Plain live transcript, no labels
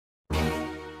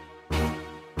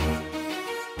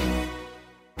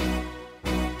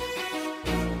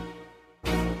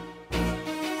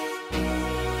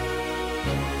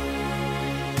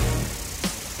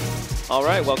All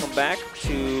right, welcome back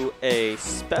to a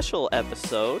special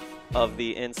episode of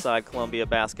the Inside Columbia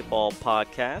Basketball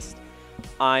Podcast.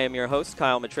 I am your host,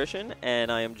 Kyle Matrician,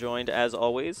 and I am joined, as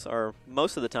always, or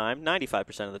most of the time,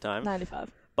 95% of the time,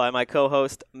 95. by my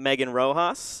co-host, Megan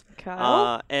Rojas.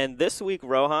 Kyle? And this week,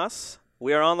 Rojas,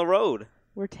 we are on the road.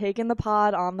 We're taking the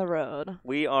pod on the road.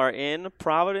 We are in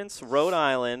Providence, Rhode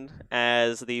Island,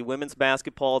 as the women's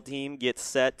basketball team gets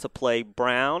set to play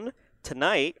Brown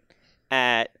tonight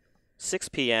at 6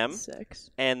 p.m. 6.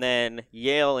 And then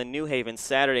Yale and New Haven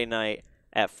Saturday night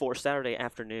at Saturday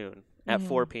afternoon at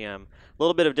 4 p.m. A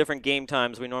little bit of different game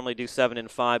times. We normally do 7 and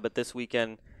 5, but this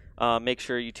weekend, make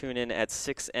sure you tune in at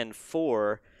 6 and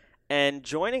 4. And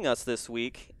joining us this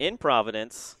week in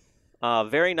Providence,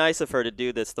 very nice of her to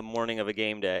do this the morning of a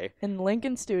game day. In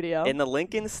Lincoln Studio. In the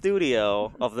Lincoln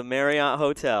Studio of the Marriott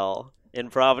Hotel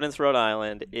in Providence, Rhode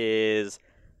Island, is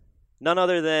none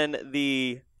other than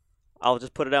I'll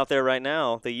just put it out there right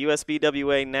now, the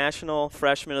USBWA National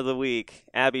Freshman of the Week,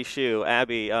 Abby Shue.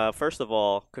 Abby, first of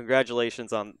all,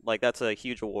 congratulations on, that's a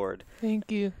huge award.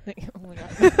 Thank you. Oh, my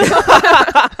God.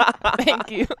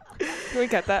 Thank you. Can we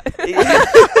cut that?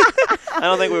 I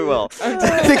don't think we will.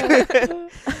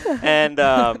 And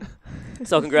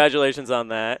so congratulations on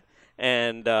that.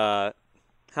 And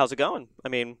how's it going? I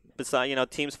mean,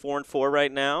 team's 4-4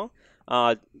 right now.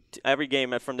 Every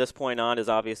game from this point on is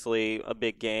obviously a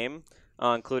big game,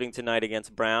 including tonight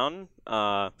against Brown.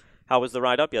 How was the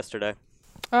ride up yesterday?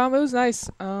 It was nice.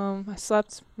 I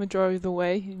slept majority of the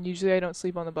way, and usually I don't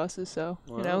sleep on the buses, so,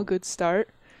 good start.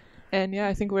 And, yeah,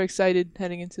 I think we're excited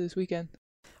heading into this weekend.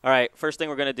 All right, first thing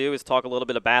we're going to do is talk a little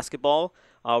bit of basketball.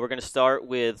 We're going to start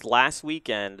with last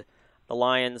weekend, the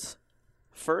Lions'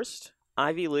 first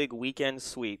Ivy League weekend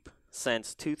sweep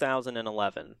since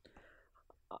 2011.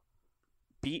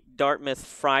 Beat Dartmouth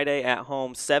Friday at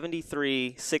home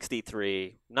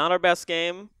 73-63. Not our best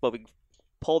game, but we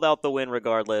pulled out the win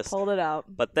regardless. Pulled it out.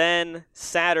 But then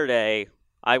Saturday,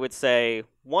 I would say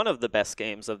one of the best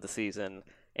games of the season,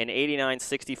 an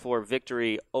 89-64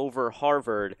 victory over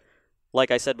Harvard, like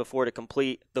I said before, to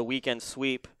complete the weekend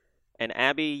sweep. And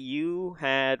Abby, you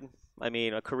had,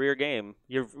 a career game.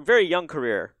 Your very young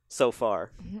career so far.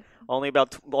 Mm-hmm. Only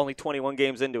 21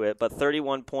 games into it, but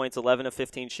 31 points, 11 of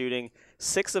 15 shooting,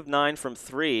 6 of 9 from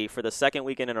 3 for the second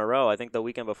weekend in a row. I think the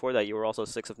weekend before that you were also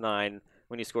 6 of 9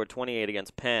 when you scored 28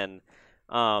 against Penn.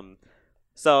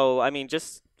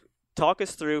 Just talk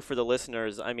us through for the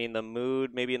listeners, the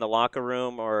mood maybe in the locker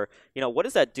room, or, what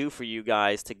does that do for you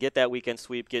guys to get that weekend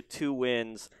sweep, get 2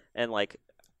 wins, and,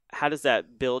 how does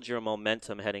that build your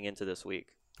momentum heading into this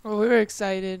week? Well, we were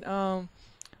excited.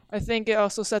 I think it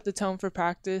also set the tone for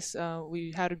practice.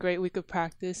 We had a great week of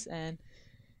practice, and,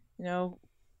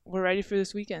 we're ready for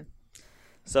this weekend.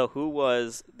 So who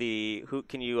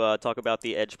can you talk about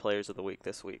the edge players of the week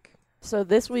this week? So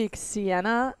this week,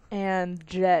 Sienna and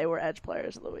Jay were edge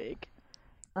players of the week.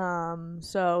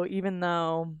 So even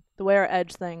though the way our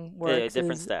edge thing works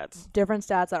different is stats. Different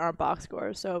stats that aren't box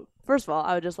scores. So first of all,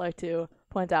 I would just like to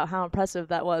point out how impressive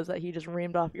that was that he just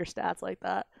reamed off your stats like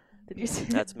that. Did you see?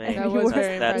 That's me. That was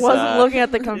very impressive. Wasn't looking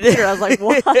at the computer. I was like,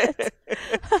 what?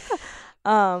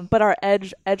 But our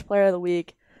edge player of the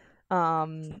week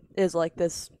is like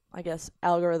this, I guess,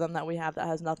 algorithm that we have that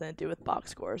has nothing to do with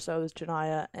box scores. So it was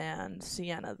Janaya and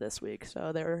Sienna this week.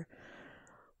 So they were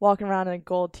walking around in a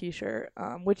gold T-shirt,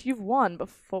 which you've won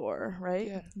before,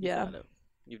 right? Yeah.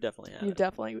 You've definitely had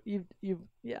it.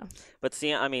 Yeah. But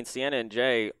Sienna and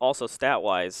Jay also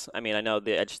stat-wise, I know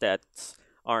the edge stats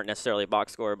aren't necessarily a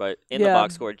box score, but in the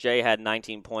box score, Jay had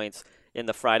 19 points in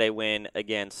the Friday win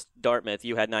against Dartmouth.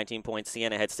 You had 19 points.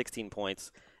 Sienna had 16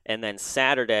 points. And then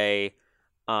Saturday,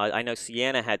 I know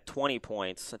Sienna had 20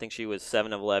 points. I think she was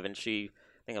 7 of 11. I think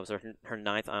it was her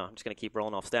ninth. I'm just going to keep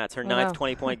rolling off stats. Her ninth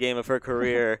 20-point game of her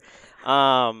career.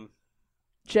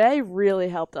 Jay really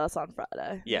helped us on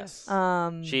Friday. Yes. We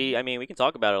can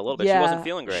talk about it a little bit. Yeah, she wasn't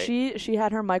feeling great. She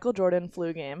had her Michael Jordan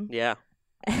flu game. Yeah.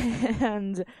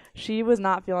 And she was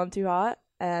not feeling too hot,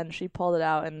 and she pulled it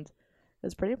out, and it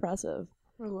was pretty impressive.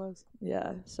 It was.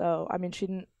 Yeah. So,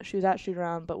 she was at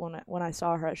shoot-around, but when I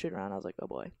saw her at shoot-around, I was like, oh,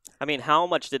 boy. How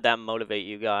much did that motivate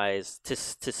you guys to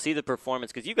see the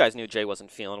performance? Because you guys knew Jay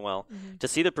wasn't feeling well. Mm-hmm. To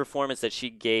see the performance that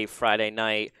she gave Friday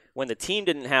night when the team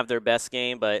didn't have their best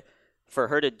game, but for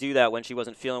her to do that when she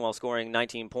wasn't feeling well, scoring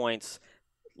 19 points,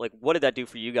 what did that do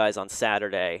for you guys on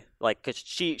Saturday? Because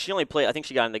she only played, I think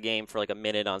she got in the game for a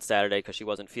minute on Saturday because she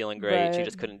wasn't feeling great. Right. She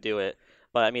just couldn't do it.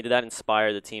 But, did that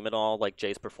inspire the team at all,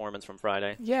 Jay's performance from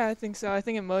Friday? Yeah, I think so. I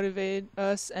think it motivated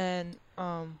us, and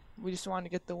we just wanted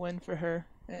to get the win for her,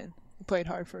 and we played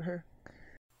hard for her.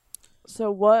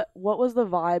 So what was the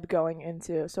vibe going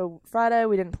into? So Friday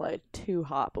we didn't play too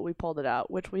hot, but we pulled it out,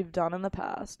 which we've done in the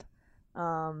past.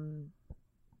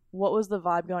 What was the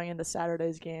vibe going into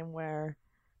Saturday's game where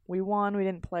we won, we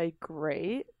didn't play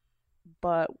great,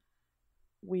 but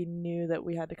we knew that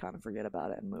we had to kind of forget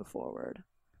about it and move forward?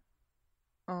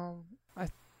 I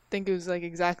think it was like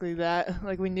exactly that.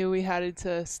 Like we knew we had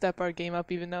to step our game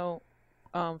up, even though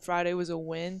Friday was a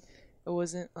win. It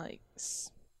wasn't like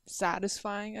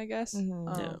satisfying, I guess,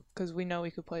 because we know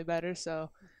we could play better. So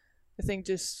I think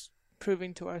just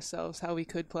proving to ourselves how we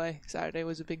could play Saturday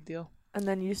was a big deal. And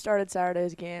then you started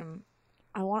Saturday's game,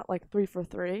 I want like 3 for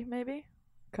 3, maybe?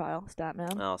 Kyle,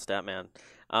 Statman. Oh, Statman.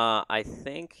 I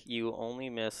think you only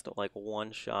missed like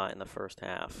one shot in the first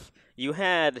half. You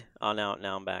had, now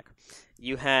I'm back.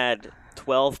 You had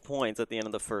 12 points at the end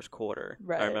of the first quarter.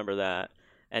 Right. I remember that.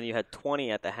 And you had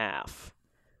 20 at the half.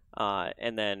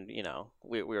 And then,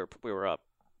 we were up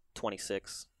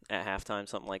 26 at halftime,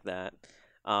 something like that.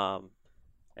 And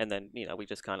then, we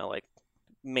just kind of like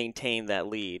maintain that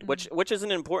lead, which is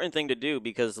an important thing to do,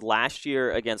 because last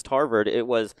year against Harvard, it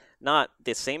was not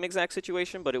the same exact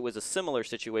situation, but it was a similar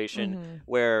situation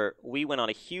where we went on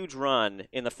a huge run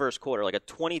in the first quarter, like a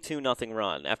 22-0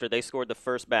 run. After they scored the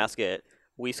first basket,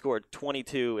 we scored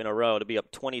 22 in a row to be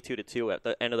up 22-2 at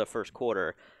the end of the first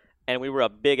quarter. And we were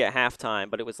up big at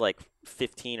halftime, but it was like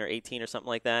 15 or 18 or something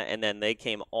like that. And then they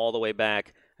came all the way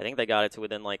back. I think they got it to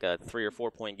within like a 3 or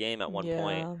 4 point game at one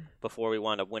point before we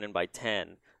wound up winning by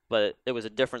 10. But it was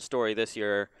a different story this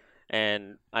year.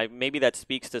 And maybe that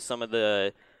speaks to some of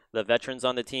the veterans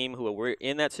on the team who were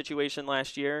in that situation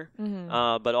last year.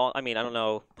 But I don't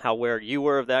know how aware you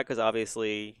were of that, because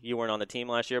obviously you weren't on the team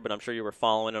last year, but I'm sure you were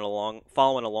following along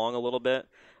a little bit.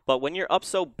 But when you're up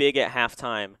so big at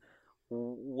halftime,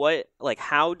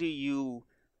 how do you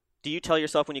tell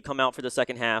yourself when you come out for the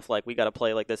second half, like, we got to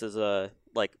play like this is the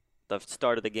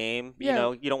start of the game?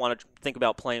 Yeah. You don't want to think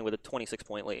about playing with a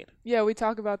 26-point lead. Yeah, we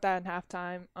talk about that in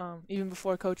halftime. Even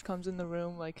before coach comes in the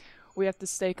room, like, we have to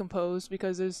stay composed,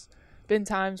 because there's been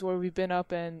times where we've been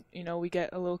up and, we get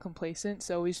a little complacent.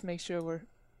 So we just make sure we're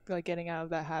like getting out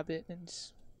of that habit and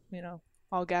just,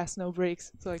 all gas, no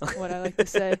brakes. It's like what I like to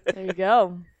say. There you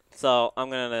go. So I'm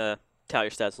going to tout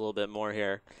your stats a little bit more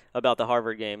here about the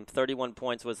Harvard game. 31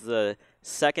 points was the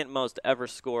second most ever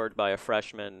scored by a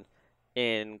freshman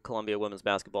in Columbia women's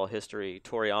basketball history.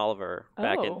 Tori Oliver,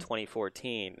 back in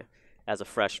 2014, as a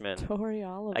freshman, Tori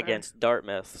Oliver against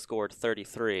Dartmouth, scored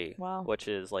 33. Wow. Which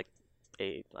is like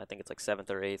I think it's like 7th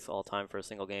or 8th all time for a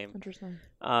single game. Interesting.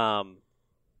 I'm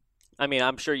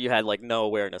sure you had like no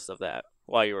awareness of that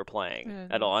while you were playing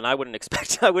at all, and I wouldn't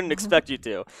expect you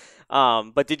to.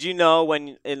 But did you know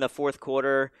when in the fourth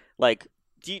quarter, like,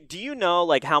 do you know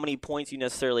like how many points you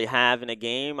necessarily have in a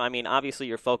game? I mean, obviously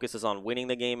your focus is on winning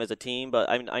the game as a team, but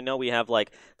I know we have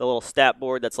like the little stat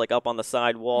board that's like up on the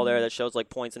side wall there that shows like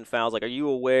points and fouls. Like, are you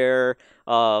aware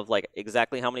of like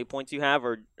exactly how many points you have,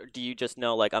 or do you just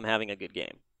know like I'm having a good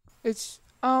game? It's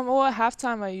well, at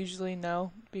halftime I usually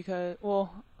know, because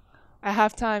at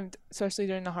halftime, especially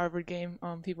during the Harvard game,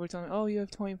 people were telling me, "Oh, you have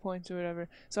 20 points or whatever."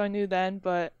 So I knew then,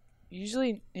 but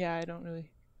usually, I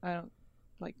don't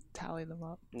like tally them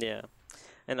up. Yeah.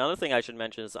 Another thing I should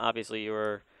mention is obviously you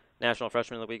were National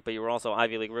Freshman of the Week, but you were also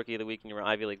Ivy League Rookie of the Week and you were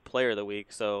Ivy League Player of the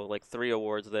Week. So like 3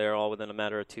 awards there, all within a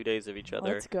matter of 2 days of each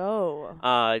other. Let's go.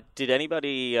 Did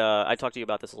anybody? I talked to you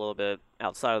about this a little bit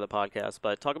outside of the podcast,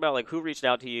 but talk about like who reached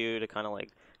out to you to kind of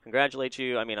like congratulate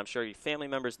you. I mean, I'm sure your family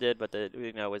members did, but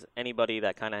was anybody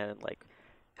that kind of like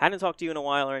hadn't talked to you in a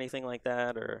while or anything like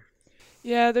that, or?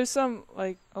 Yeah, there's some,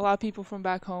 like, a lot of people from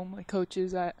back home, like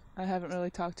coaches that I haven't really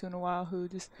talked to in a while, who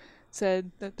just said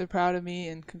that they're proud of me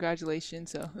and congratulations.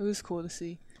 So it was cool to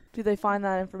see. Do they find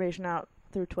that information out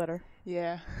through Twitter?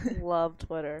 Yeah. Love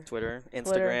Twitter. Twitter,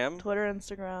 Instagram. Twitter,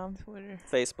 Instagram.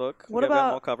 Facebook. What we about have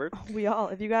them all covered?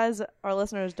 if you guys, our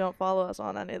listeners, don't follow us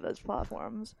on any of those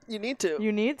platforms, You need to.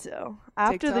 you need to.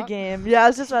 After the TikTok? game, I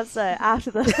was just about to say,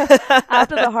 after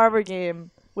the Harvard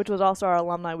game, which was also our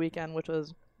alumni weekend, which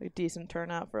was a decent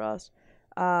turnout for us,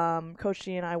 Coach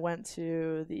G and I went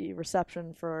to the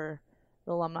reception for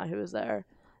the alumni who was there,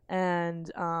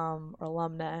 and or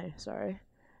alumni, sorry.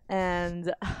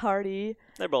 And Hardy,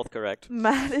 They're both correct.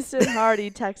 Madison Hardy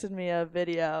texted me a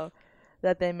video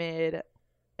that they made.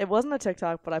 It wasn't a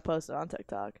TikTok, but I posted it on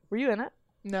TikTok. Were you in it?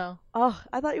 No. Oh,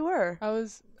 I thought you were. I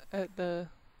was at the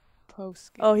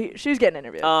post game. Oh, she was getting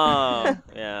interviewed. Oh,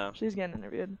 yeah. She's getting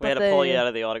interviewed. We had to pull you out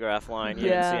of the autograph line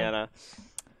here in Siena.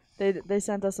 They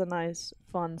sent us a nice,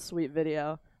 fun, sweet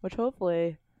video, which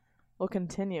hopefully will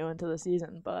continue into the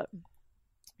season. But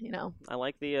I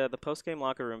like the post game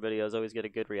locker room videos. Always get a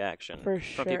good reaction For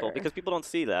from people sure. because people don't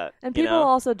see that. And you people know?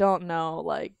 also don't know,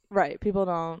 people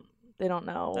they don't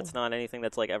know. That's not anything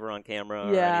that's like ever on camera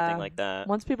or Yeah. anything like that.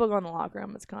 Once people go in the locker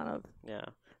room, it's kind of. Yeah.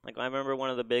 Like I remember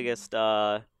one of the biggest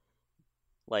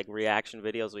reaction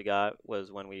videos we got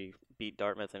was when we beat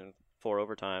Dartmouth in 4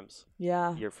 overtimes.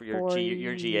 Yeah. Your For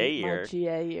your GA year. My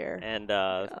GA year. And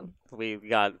Yeah. we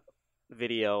got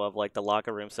video of like the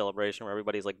locker room celebration where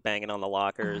everybody's like banging on the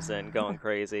lockers and going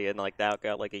crazy, and like that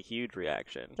got like a huge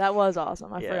reaction. That was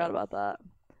awesome. I Yeah. forgot about that.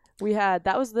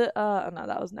 That was that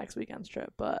was next weekend's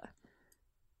trip, but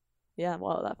yeah,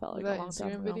 well, that felt like that a long time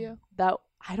Instagram ago. video? That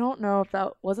I don't know if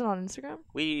that wasn't on Instagram.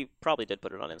 We probably did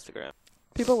put it on Instagram.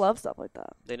 People love stuff like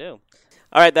that. They do.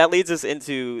 All right, that leads us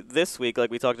into this week,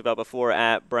 like we talked about before,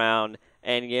 at Brown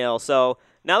and Yale. So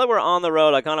now that we're on the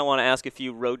road, I kind of want to ask a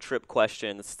few road trip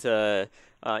questions to,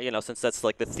 since that's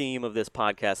like the theme of this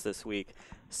podcast this week.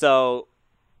 So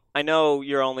I know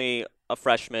you're only a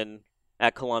freshman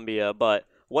at Columbia, but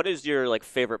what is your like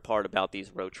favorite part about these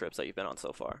road trips that you've been on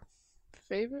so far?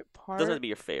 Favorite part? Doesn't have to be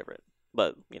your favorite,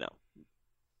 but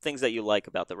things that you like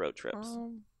about the road trips.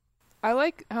 I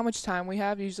like how much time we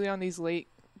have usually on these late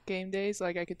game days.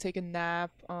 Like I could take a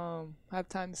nap, have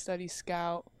time to study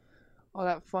scout, all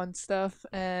that fun stuff,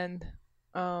 and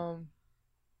pregame.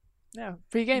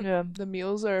 Yeah. The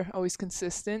meals are always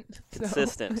consistent. so,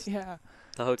 Consistent. yeah.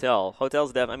 The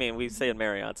hotels we stay in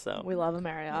Marriott, so We love a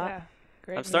Marriott. Yeah.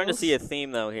 Great I'm starting to meals. see a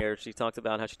theme though here. She talked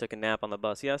about how she took a nap on the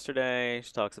bus yesterday.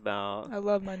 She talks about I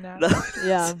love my nap.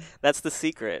 Yeah. that's the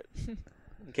secret.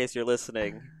 In case you're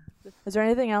listening. Is there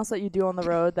anything else that you do on the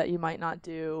road that you might not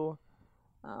do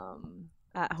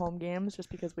at home games just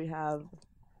because we have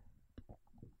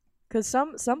because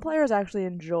some players actually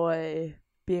enjoy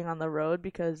being on the road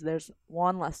because there's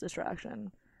one, less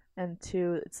distraction, and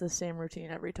two, it's the same routine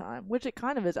every time, which it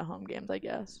kind of is at home games, I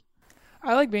guess.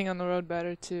 I like being on the road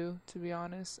better too, to be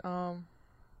honest. I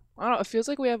don't know, it feels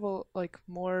like we have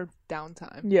more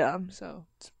downtime. Yeah. So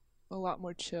it's a lot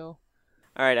more chill.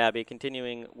 All right, Abby,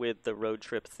 continuing with the road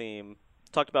trip theme.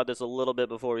 Talked about this a little bit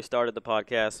before we started the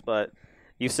podcast, but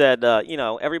you said,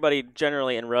 everybody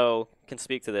generally in row can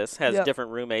speak to this, has Yep.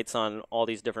 different roommates on all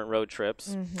these different road trips.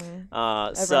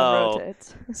 Mm-hmm. So,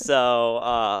 Rotates.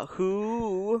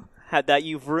 who that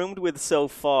you've roomed with so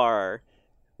far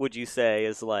would you say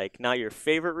is like not your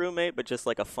favorite roommate, but just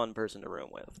like a fun person to room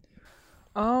with?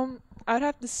 I'd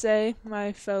have to say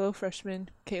my fellow freshman,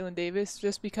 Caitlin Davis,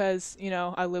 just because,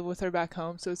 I live with her back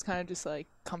home, so it's kind of just like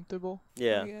comfortable.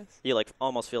 Yeah. I guess. You like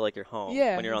almost feel like you're home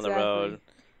Yeah, when you're on the exactly. road.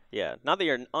 Yeah. Not that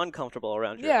you're uncomfortable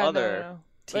around your Yeah, other no.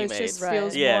 But it teammates. just Right.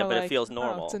 feels Yeah, more but it like, feels oh,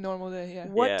 normal. it's a normal day, yeah.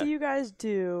 What Yeah. do you guys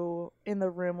do in the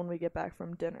room when we get back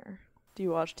from dinner? Do you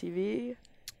watch TV?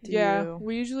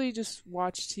 We usually just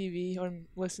watch TV or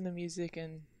listen to music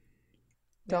and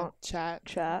Don't chat.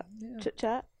 chat? Yeah. Chit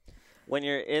chat? When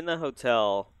you're in the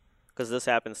hotel, because this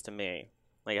happens to me,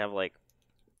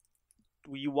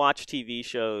 you watch TV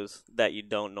shows that you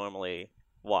don't normally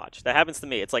watch. That happens to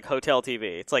me. It's like hotel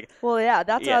TV. It's like, Well, yeah,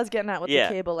 that's what Yeah. I was getting at with Yeah.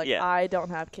 the cable. Like, Yeah. I don't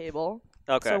have cable.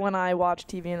 okay. So when I watch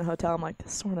TV in a hotel, I'm like,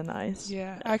 this is sort of nice.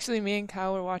 Yeah, actually, me and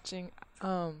Kyle were watching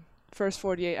First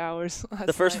 48 Hours last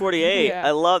The First night. 48. Yeah.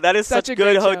 I love that. Is Such such a good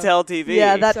great show. hotel TV.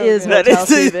 Yeah, that So is good. hotel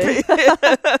TV.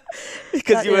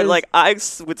 Because That you would is- I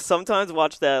would sometimes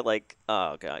watch that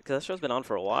oh god, because that show's been on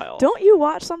for a while. Don't you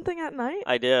watch something at night?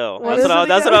 I do. What That's is what it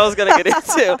that's what again? I was gonna get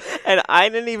into, and I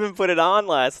didn't even put it on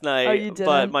last night. Oh, you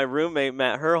But didn't? my roommate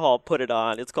Matt Herhall put it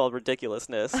on. It's called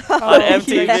Ridiculousness Oh, on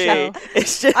MTV. yeah.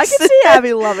 It's just I can see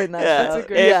Abby loving that yeah, show. That's a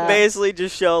great it yeah. basically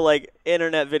just show like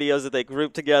internet videos that they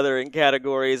group together in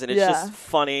categories, and it's Yeah. just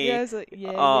funny. Yeah, it's like,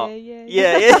 Oh, yeah.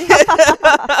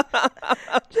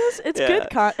 Just it's Yeah.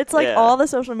 good it's like Yeah. all the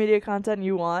social media content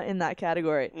you want in that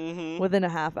category Mhm. within a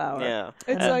half hour. Yeah.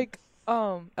 It's And- like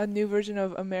a new version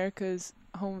of America's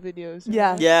Home Videos.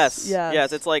 Yeah. right? Yes. Yes.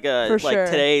 Yes. It's like For sure.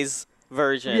 today's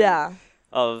version Yeah.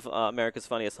 of America's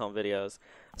Funniest Home Videos.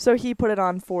 So he put it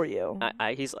on for you.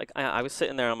 He's like, I was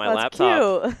sitting there on my That's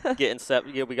laptop cute. getting set.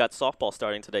 Yeah, we got softball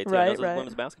starting today too. Right, This is a right.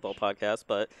 women's basketball podcast,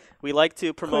 but we like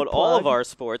to promote Quick all of plug. our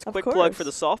sports. Of Quick plug course. for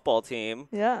the softball team.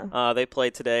 Yeah. They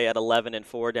played today at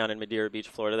 11-4 down in Madeira Beach,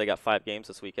 Florida. They got 5 games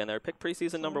this weekend. They're picked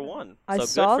preseason number 1. I So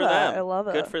saw good for that. them. I love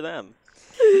it. Good for them.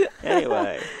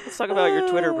 Anyway, let's talk about your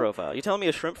Twitter profile. You telling me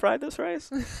a shrimp fried this rice?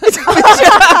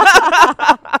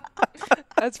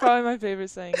 That's probably my favorite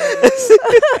saying.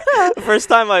 The first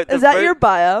time Is that your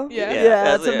bio? Yeah. Yeah,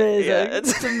 that's that's it. amazing. Yeah,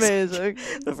 it's amazing.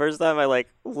 The first time I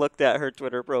looked at her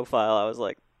Twitter profile,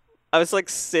 I was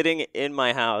sitting in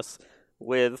my house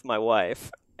with my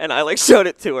wife, And I like showed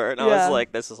it to her, and I Yeah. was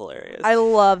like, "This is hilarious." I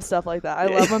love stuff like that. I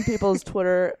Yeah. love when people's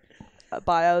Twitter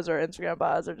bios or Instagram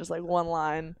bios are just like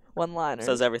one-liners.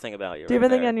 Says everything about you. Do you right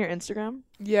have anything there. on your Instagram?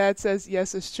 Yeah, it says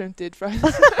yes, a shrimp did fry.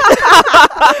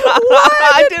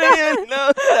 I didn't even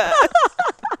know that.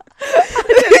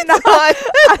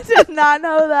 I did not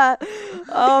know that.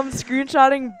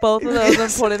 Screenshotting both of those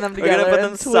and putting them We're together. gonna put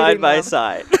them and side tweeting by them.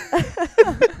 side.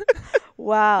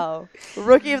 Wow.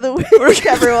 Rookie of the week,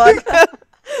 everyone.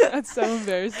 That's so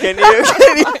embarrassing. Can you?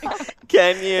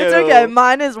 Can you? It's okay.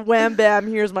 Mine is wham bam,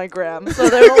 here's my gram. So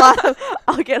there's a lot of,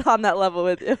 I'll get on that level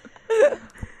with you.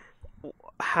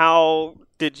 How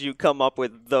did you come up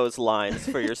with those lines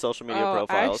for your social media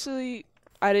profiles? Actually,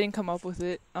 I didn't come up with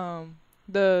it. You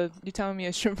telling me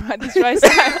a shrimp fried this rice?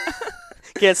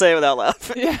 Can't say it without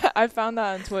laughing. Yeah, I found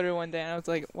that on Twitter one day, and I was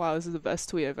like, "Wow, this is the best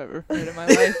tweet I've ever heard in my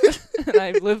life," and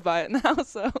I live by it now.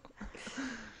 So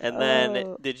And then,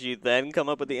 Oh. did you then come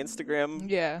up with the Instagram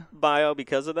yeah, bio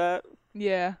because of that?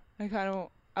 yeah,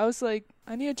 I was like,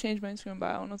 I need to change my Instagram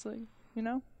bio, and I was like, you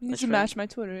need to shrimp? match my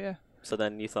Twitter. Yeah, So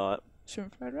then you thought.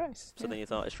 shrimp fried rice. So then you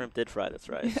thought a shrimp did fry this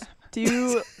rice. Yeah.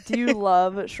 Do you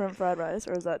love shrimp fried rice,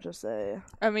 or is that just a?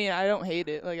 I mean, I don't hate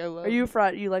it. Like I love. Are you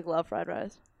fried? You like love fried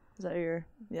rice? Is that your?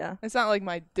 Yeah. It's not like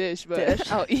my dish, but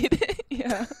Dish? I'll eat it.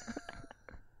 Yeah.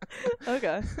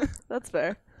 Okay, that's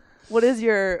fair. What is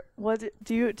your?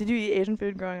 Did you eat Asian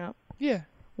food growing up? Yeah.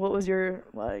 What was your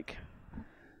like?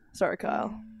 Sorry,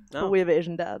 Kyle, No, but we have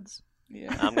Asian dads.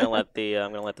 Yeah. I'm gonna let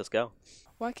this go.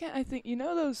 Why can't I think? You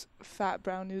know those fat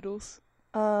brown noodles?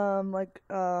 Chow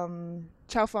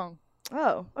fong.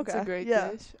 Oh, okay. It's a great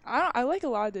yeah. dish. I like a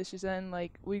lot of dishes, and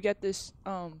like we get this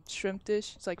shrimp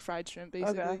dish. It's like fried shrimp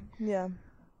basically. Okay. Yeah.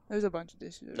 There's a bunch of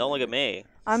dishes. Don't look at me.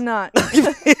 I'm not.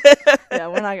 Yeah,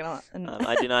 we're not gonna.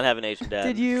 I do not have an Asian dad.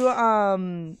 Did you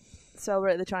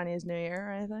celebrate the Chinese New Year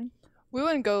or anything? We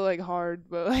wouldn't go like hard,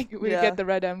 but like we Yeah. get the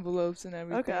red envelopes and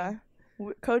everything. Okay.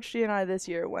 Coach G and I this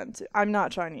year went to. I'm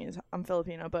not Chinese. I'm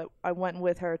Filipino, but I went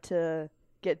with her to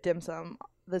get dim sum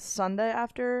this Sunday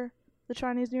after the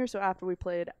Chinese New Year. So after we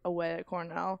played away at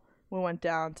Cornell, we went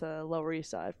down to Lower East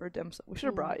Side for dim sum. We should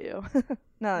have Ooh. brought you.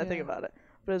 Now that I think Yeah. about it,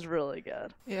 but it was really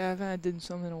good. Yeah, I haven't had dim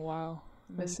sum in a while.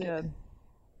 It was Miss it. good.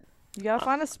 You gotta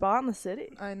find a spot in the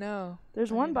city. I know.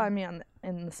 There's I one by know. me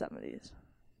in the 70s.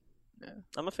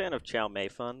 I'm a fan of chow mein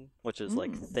fun, which is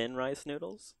like Mm. thin rice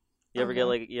noodles. You ever get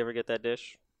Uh-huh. you ever get that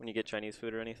dish when you get Chinese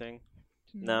food or anything?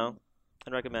 No,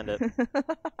 I'd recommend it.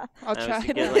 I'll I try was it.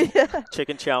 getting, out. like,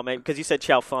 chicken chow mein because you said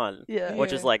chow fun, Yeah.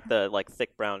 which is Yeah. like the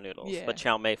thick brown noodles. Yeah. But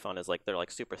chow mein fun is like they're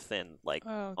like super thin, like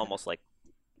Oh, okay. almost like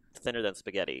thinner than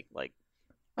spaghetti. Like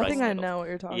I think rice I noodles. know what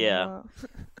you're talking Yeah. about.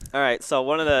 All right, so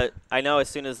I know as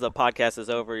soon as the podcast is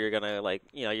over, you're gonna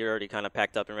you're already kind of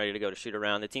packed up and ready to go to shoot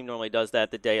around. The team normally does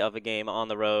that the day of a game on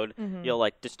the road. Mhm. You'll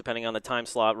just depending on the time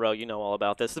slot, Ro, you know all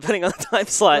about this. Depending on the time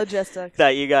slot Logistics.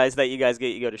 that you guys get,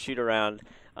 you go to shoot around.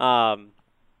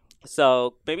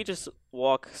 So maybe just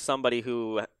walk somebody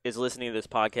who is listening to this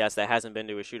podcast that hasn't been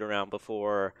to a shoot around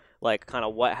before, like kind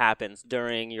of what happens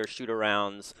during your shoot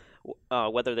arounds,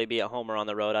 whether they be at home or on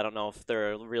the road. I don't know if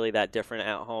they're really that different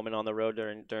at home and on the road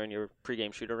during your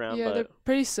pregame shoot around. Yeah, they're but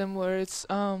pretty similar. It's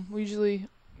we usually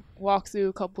walk through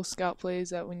a couple scout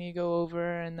plays that we need to go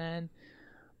over, and then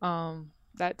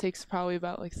that takes probably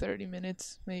about like 30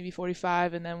 minutes, maybe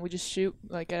 45, and then we just shoot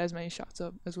get as many shots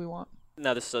up as we want.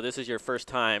 now this is your first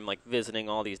time visiting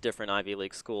all these different Ivy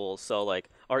League schools, so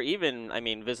or even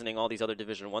visiting all these other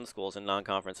Division I schools in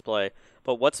non-conference play.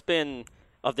 But what's been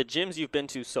of the gyms you've been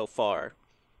to so far?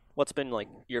 What's been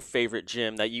your favorite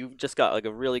gym that you just got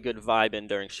a really good vibe in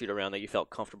during shoot around that you felt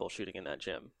comfortable shooting in that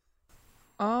gym?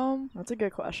 That's a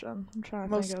good question. I'm trying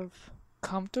to Most think of.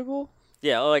 comfortable,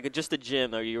 Yeah, just a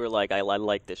gym, or you were I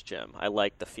like this gym. I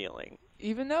like the feeling.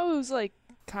 even though it was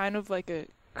kind of like a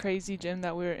crazy gym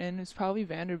that we were in. It was probably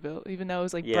Vanderbilt, even though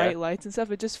it was Yeah. bright lights and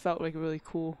stuff. It just felt really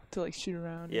cool to shoot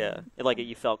around. Yeah, and,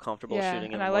 you felt comfortable yeah,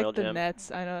 shooting in and I Memorial like the Gym.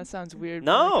 nets. I know that sounds weird.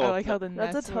 No. but, I like how the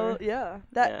That's nets a were. total. Yeah.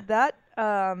 Yeah. That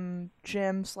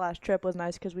gym/trip was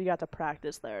nice because we got to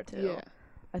practice there too. Yeah.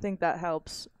 I think that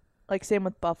helps. Same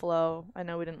with Buffalo. I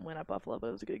know we didn't win at Buffalo, but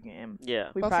it was a good game.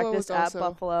 Yeah, We Buffalo practiced was at also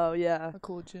Buffalo. Yeah. A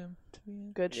cool gym to be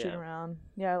in. Good shooting Yeah. around.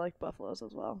 Yeah, I like Buffalo's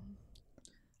as well.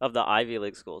 of the Ivy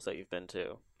League schools that you've been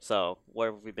to. So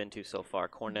where have we been to so far?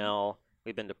 Cornell.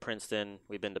 We've been to Princeton.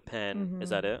 We've been to Penn. Is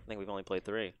that it? I think we've only played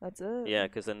 3. That's it. Yeah,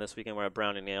 because then this weekend we're at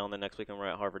Brown and Yale, and the next weekend we're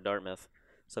at Harvard Dartmouth.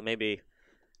 So maybe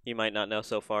you might not know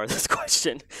so far this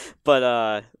question,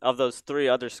 but of those 3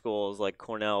 other schools like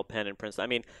Cornell, Penn, and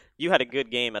Princeton, you had a good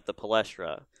game at the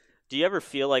Palestra. Do you ever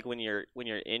feel like when you're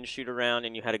in shoot around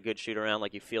and you had a good shoot around,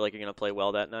 like you feel like you're gonna play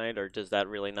well that night, or does that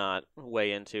really not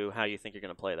weigh into how you think you're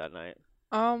gonna play that night?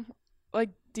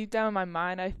 Like deep down in my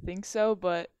mind, I think so,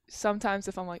 but sometimes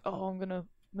if I'm like, oh, I'm gonna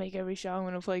make every shot, I'm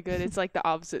gonna play good, it's like the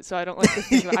opposite. So I don't like to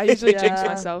think about. I usually jinx Yeah.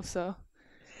 myself, so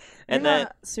And You're then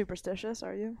not superstitious,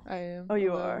 are you? I am. Oh,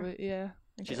 you a little are? bit, yeah.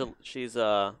 she's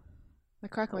I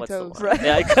crack my what's the toes. word? Right.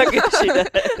 Yeah, she does.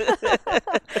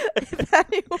 If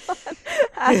anyone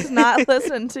has not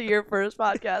listened to your first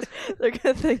podcast, they're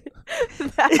gonna think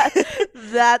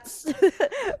that's.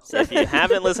 If you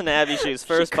haven't listened to Abby Shu's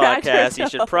first cracked her podcast, you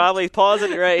should toes. probably pause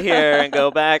it right here and go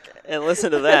back and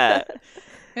listen to that.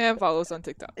 And follow us on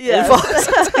TikTok. Yes.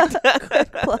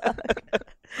 Quick plug.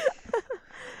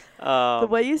 The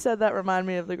way you said that reminded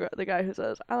me of the guy who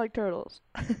says, "I like turtles."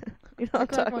 You know I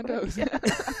what I'm crack my talking about? toes. Yeah.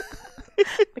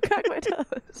 I crack my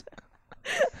toes.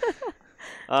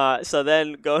 So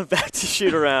then going back to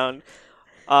shoot around,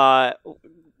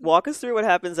 walk us through what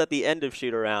happens at the end of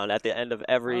shoot around, at the end of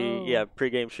every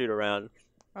pregame shoot around.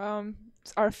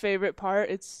 It's our favorite part.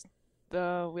 It's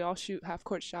we all shoot half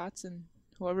court shots, and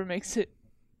whoever makes it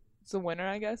is the winner,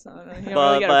 I guess. I don't know. You don't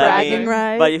really get a bragging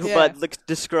prize. right. But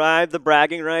describe the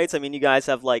bragging rights. I mean, you guys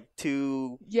have like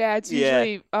two. Yeah, it's Yeah.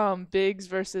 usually bigs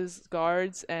versus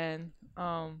guards, and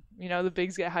the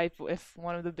bigs get hype if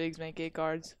one of the bigs make 8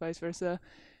 guards, vice versa.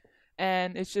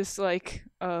 And it's just like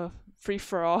a free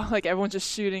for all. Like everyone's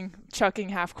just chucking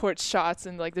half court shots,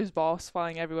 and like there's balls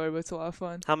flying everywhere, but it's a lot of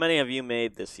fun. How many have you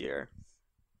made this year?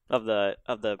 Of the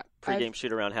pregame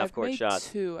shoot around half court I've made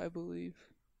shots. 2, I believe.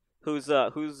 Who's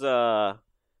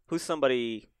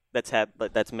somebody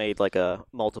that's made like a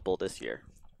multiple this year?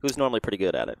 Who's normally pretty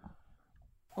good at it?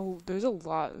 Oh, there's a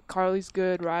lot. Carly's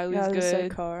good. Riley's Yeah, I was gonna say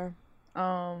good. car.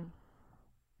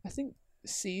 I think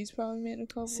C's probably made a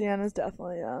couple. Sienna's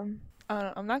definitely I'm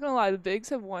not gonna lie, the bigs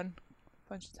have won a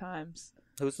bunch of times.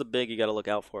 Who's the big you got to look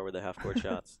out for with the half court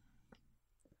shots?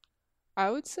 I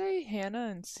would say Hannah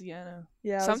and Sienna.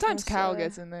 Yeah. I was Sometimes gonna Cal say.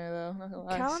 gets in there though. Not gonna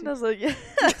lie. Cal does like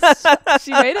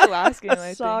She made it last game, I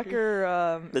think.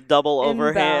 soccer. The double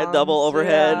overhead, Inbounds, double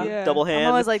overhead, yeah. double hand.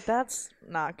 I'm always like, that's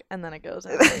knock, and then it goes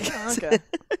in. Oh, okay.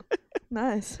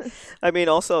 Nice. I mean,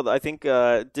 also, I think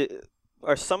are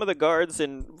some of the guards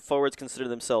and forwards consider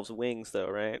themselves wings, though,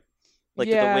 right? Like,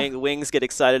 Yeah. do the wings get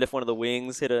excited if one of the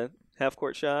wings hit a half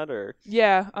court shot, or?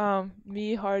 Yeah.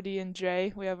 Me, Hardy, and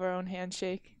Dre, we have our own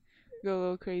handshake. Go a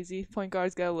little crazy. Point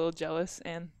guards get a little jealous,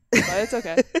 but it's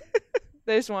okay.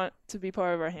 They just want to be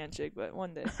part of our handshake, but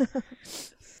one day.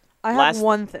 I have Last-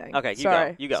 one thing. Okay,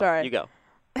 Sorry. you go. Sorry. You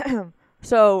go.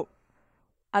 So,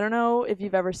 I don't know if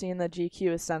you've ever seen the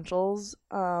GQ Essentials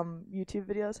YouTube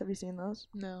videos. Have you seen those?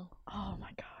 No. Oh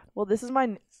my god. Well, this is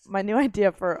my new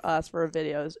idea for us for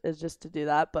videos is just to do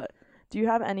that. But do you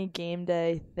have any game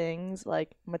day things,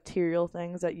 like material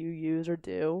things that you use or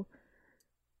do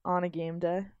on a game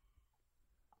day?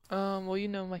 Well,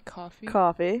 my coffee.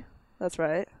 Coffee. That's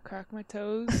right. Crack my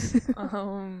toes.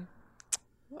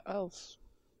 What else?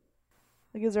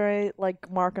 Like, is there a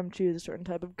Markham choose a certain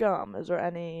type of gum? Is there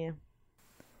any?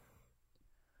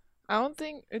 I don't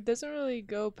think it doesn't really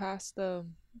go past the.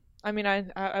 I mean,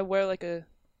 I wear like a.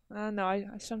 No, I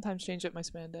sometimes change up my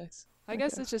spandex. I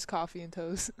guess Okay. it's just coffee and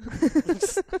toes.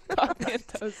 Coffee and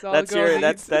toes. All That's the girl your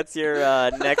needs. that's your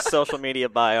next social media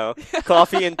bio.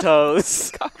 Coffee and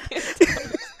toes. Coffee and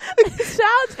toes.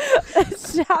 It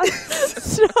sounds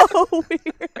so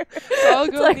weird. All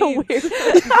It's girl like a needs. weird.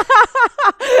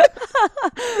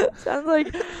 Sounds like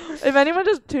if anyone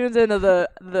just tunes into the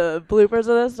bloopers of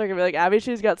this, they're gonna be like, Abby,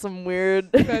 she's got some weird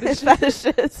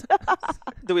fetishes.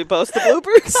 Do we post the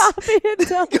bloopers? Coffee and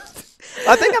toast.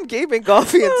 I think I'm keeping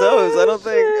coffee and toes.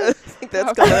 I think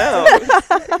that's coming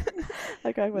out.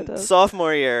 I crack my toes.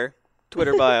 Sophomore year,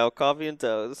 Twitter bio, coffee and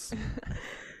toes.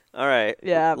 All right.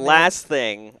 Yeah. man. Last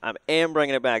thing, I am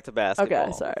bringing it back to basketball.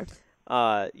 Okay, sorry.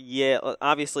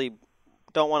 Obviously,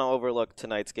 don't want to overlook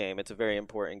tonight's game. It's a very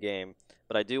important game,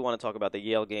 but I do want to talk about the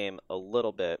Yale game a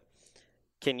little bit.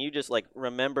 Can you just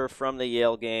remember from the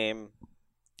Yale game?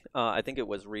 I think it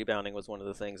was rebounding was one of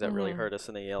the things that really hurt us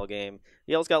in the Yale game.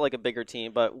 Yale's got a bigger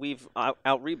team, but we've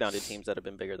out-rebounded teams that have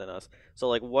been bigger than us.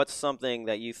 So what's something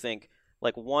that you think?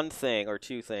 One thing or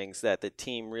two things that the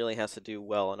team really has to do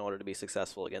well in order to be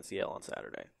successful against Yale on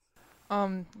Saturday.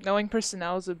 Knowing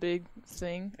personnel is a big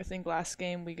thing. I think last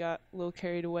game we got a little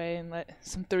carried away and let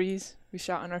some threes we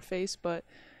shot in our face, but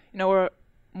we're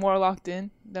more locked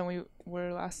in than we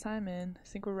were last time, and I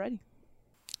think we're ready.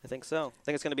 I think so. I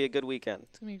think it's going to be a good weekend.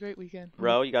 It's gonna be a great weekend.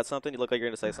 Ro, you got something? You look like you're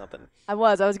going to say something. I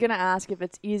was gonna ask if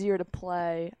it's easier to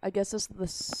play. I guess this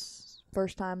is the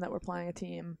first time that we're playing a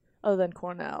team other than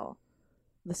Cornell.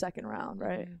 the second round,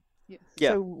 right? Mhm. Yes.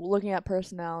 Yeah. So looking at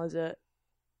personnel, is it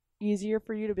easier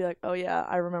for you to be like, oh yeah,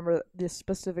 I remember this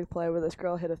specific play where this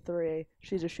girl hit a 3.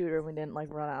 She's a shooter, and we didn't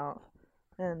like run out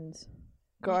and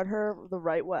guard her the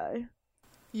right way.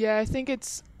 Yeah, I think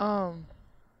it's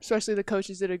especially the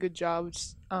coaches did a good job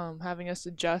just, having us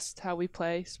adjust how we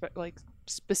play,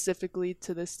 specifically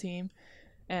to this team,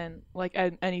 and like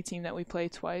any team that we play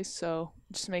twice. So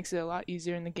it just makes it a lot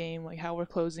easier in the game, like how we're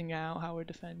closing out, how we're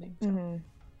defending. So. Mm-hmm.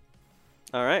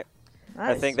 All right.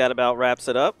 Nice. I think that about wraps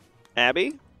it up.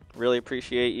 Abby, really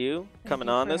appreciate you coming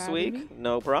you on for this having week. me.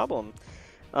 No problem.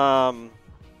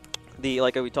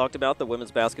 Like we talked about, the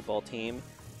women's basketball team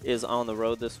is on the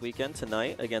road this weekend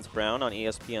tonight against Brown on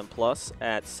ESPN Plus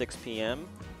at 6 p.m.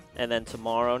 And then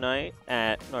tomorrow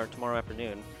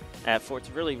afternoon at 4.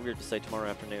 It's really weird to say tomorrow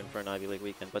afternoon for an Ivy League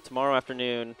weekend, but tomorrow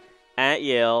afternoon at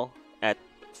Yale at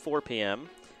 4 p.m.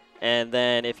 And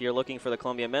then if you're looking for the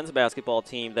Columbia men's basketball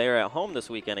team, they are at home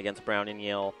this weekend against Brown and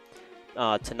Yale.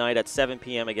 Tonight at 7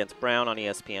 p.m. against Brown on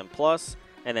ESPN Plus.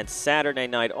 And then Saturday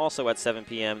night also at 7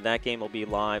 p.m. That game will be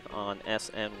live on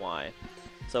SNY.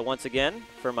 So once again,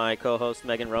 for my co-host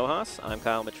Megan Rojas, I'm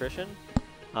Kyle Matrician.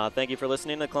 Thank you for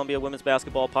listening to the Columbia Women's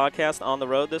Basketball Podcast on the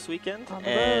road this weekend. On the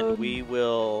and road. we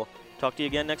will talk to you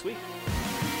again next week.